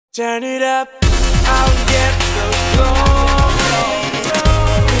Turn it up, I'll get the floor.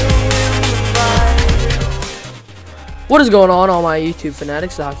 What is going on, all my YouTube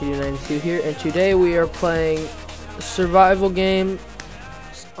fanatics? The HockeyDude92 here, and today we are playing a survival game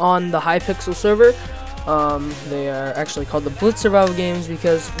on the Hypixel server. They are actually called the Blitz Survival Games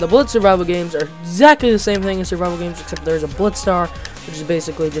because the Blitz Survival Games are exactly the same thing as survival games, except there's a Blitz star, which is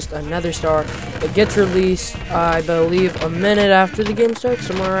basically just another star. It gets released, I believe, a minute after the game starts,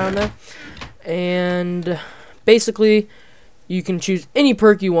 somewhere around there. And basically, you can choose any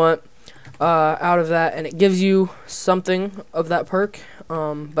perk you want out of that, and it gives you something of that perk.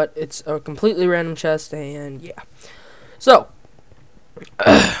 But it's a completely random chest, and yeah. So,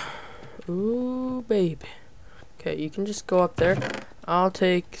 ooh, baby. Okay, you can just go up there. I'll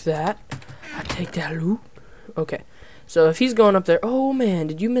take that. I'll take that loot. Okay. So if he's going up there, oh man,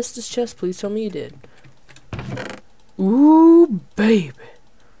 did you miss this chest? Please tell me you did. Ooh, baby.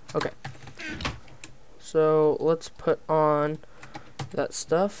 Okay. So let's put on that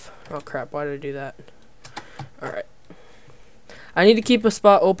stuff. Oh crap, why did I do that? Alright. I need to keep a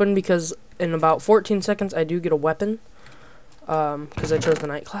spot open because in about 14 seconds I do get a weapon. Because I chose the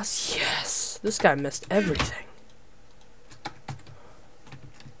night class. Yes! This guy missed everything.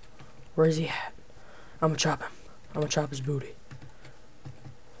 Where is he at? I'm gonna chop him. I'm gonna chop his booty.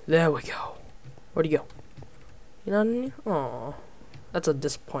 There we go. Where'd he go? You know what I mean? Aw. That's a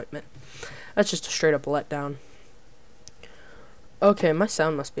disappointment. That's just a straight up letdown. Okay, my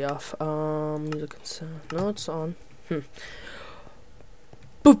sound must be off. Music and sound. No, it's on.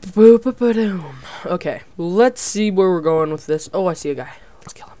 Okay, let's see where we're going with this. Oh, I see a guy.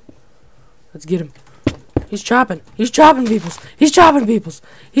 Let's kill him. Let's get him. He's chopping. He's chopping peoples. He's chopping peoples.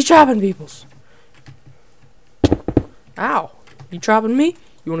 He's chopping peoples. Ow. You chopping me?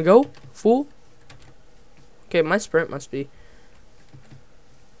 You wanna go? Fool? Okay, my sprint must be.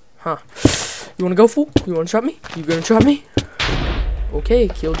 Huh. You wanna go, fool? You wanna chop me? You gonna chop me? Okay,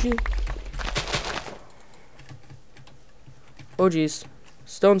 killed you. Oh, jeez.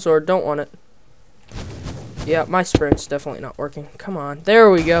 Stone sword, don't want it. Yeah, my sprint's definitely not working. Come on.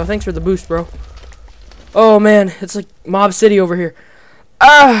 There we go. Thanks for the boost, bro. Oh, man. It's like Mob City over here.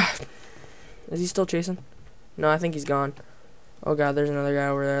 Ah! Is he still chasing? No, I think he's gone. Oh, God, there's another guy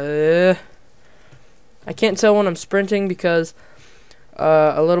over there. I can't tell when I'm sprinting because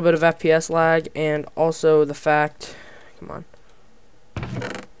a little bit of FPS lag and also the fact... Come on.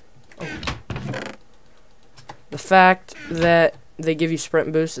 Oh. The fact that they give you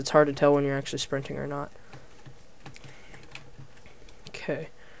sprint boosts, it's hard to tell when you're actually sprinting or not. Okay.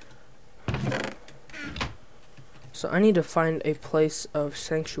 So I need to find a place of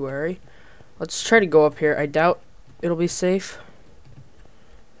sanctuary. Let's try to go up here. I doubt it'll be safe,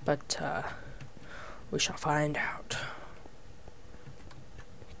 but we shall find out.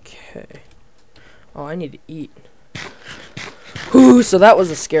 Okay. Oh, I need to eat. Whew, so that was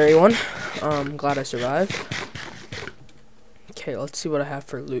a scary one. Glad I survived. Okay, let's see what I have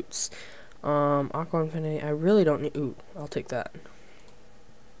for loots. Aqua Infinity, I really don't need... Ooh, I'll take that.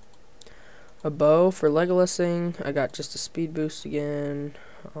 A bow for Legolasing. I got just a speed boost again.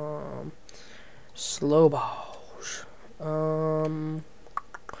 Slow bows. I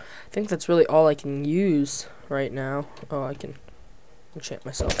think that's really all I can use right now. Oh, I can enchant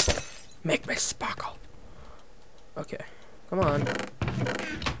myself. Make me sparkle. Okay, come on.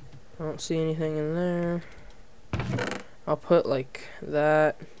 I don't see anything in there. I'll put like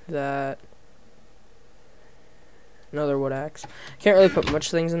that, another wood axe. Can't really put much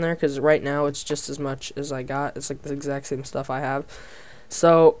things in there because right now it's just as much as I got. It's like the exact same stuff I have.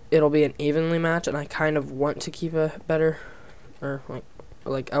 So it'll be an evenly match, and I kind of want to keep a better, or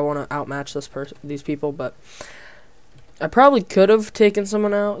like I want to outmatch these people, but I probably could have taken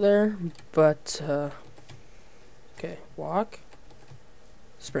someone out there, but okay, walk,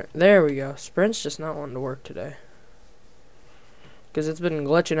 sprint. There we go. Sprint's just not wanting to work today. Because it's been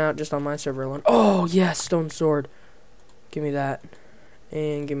glitching out just on my server alone. Oh, yes, stone sword. Give me that.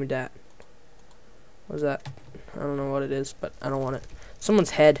 And give me that. What is that? I don't know what it is, but I don't want it.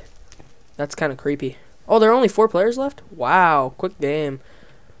 Someone's head. That's kind of creepy. Oh, there are only 4 players left? Wow, quick game.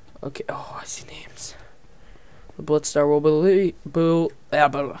 Okay, oh, I see names. The Blitz Star will be... The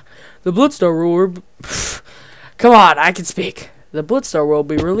Blitz Star will... Come on, I can speak. The Blitz Star will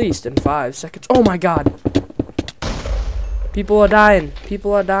be released in 5 seconds. Oh, my God. People are dying.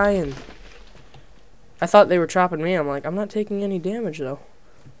 People are dying. I thought they were chopping me. I'm like, I'm not taking any damage, though.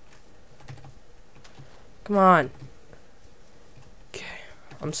 Come on. Okay.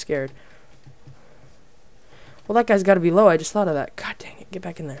 I'm scared. Well, that guy's got to be low. I just thought of that. God dang it. Get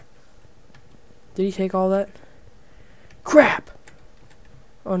back in there. Did he take all that? Crap.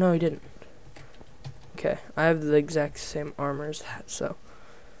 Oh, no, he didn't. Okay, I have the exact same armor as that, so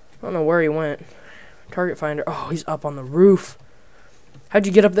I don't know where he went. Target finder. Oh, he's up on the roof. How'd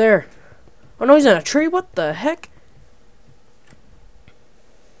you get up there? Oh, no, he's in a tree. What the heck?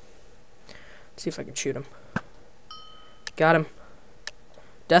 Let's see if I can shoot him. Got him.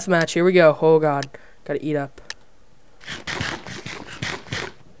 Deathmatch. Here we go. Oh, God. Gotta eat up.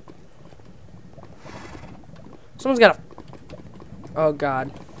 Someone's got a... Oh,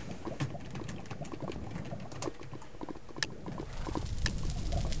 God.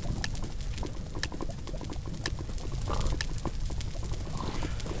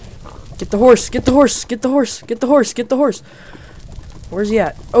 Get the horse, get the horse, get the horse, get the horse, get the horse. Where's he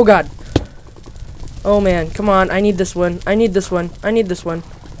at? Oh, God. Oh, man, come on. I need this one. I need this one. I need this one.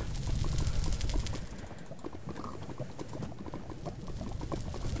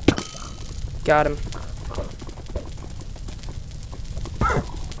 Got him.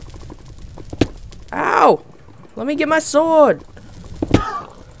 Ow! Let me get my sword.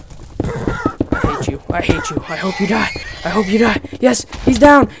 I hate you. I hate you. I hope you die. I hope you die. Yes, he's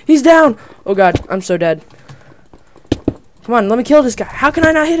down. He's down. Oh, God, I'm so dead. Come on, let me kill this guy. How can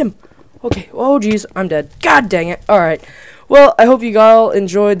I not hit him? Okay. Oh, jeez, I'm dead. God dang it. All right. Well, I hope you all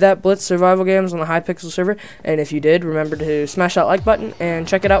enjoyed that Blitz survival games on the Hypixel server. And if you did, remember to smash that like button and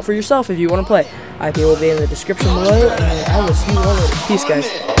check it out for yourself if you want to play. IP will be in the description below, and I will see you all later. Peace,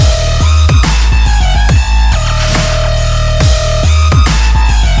 guys.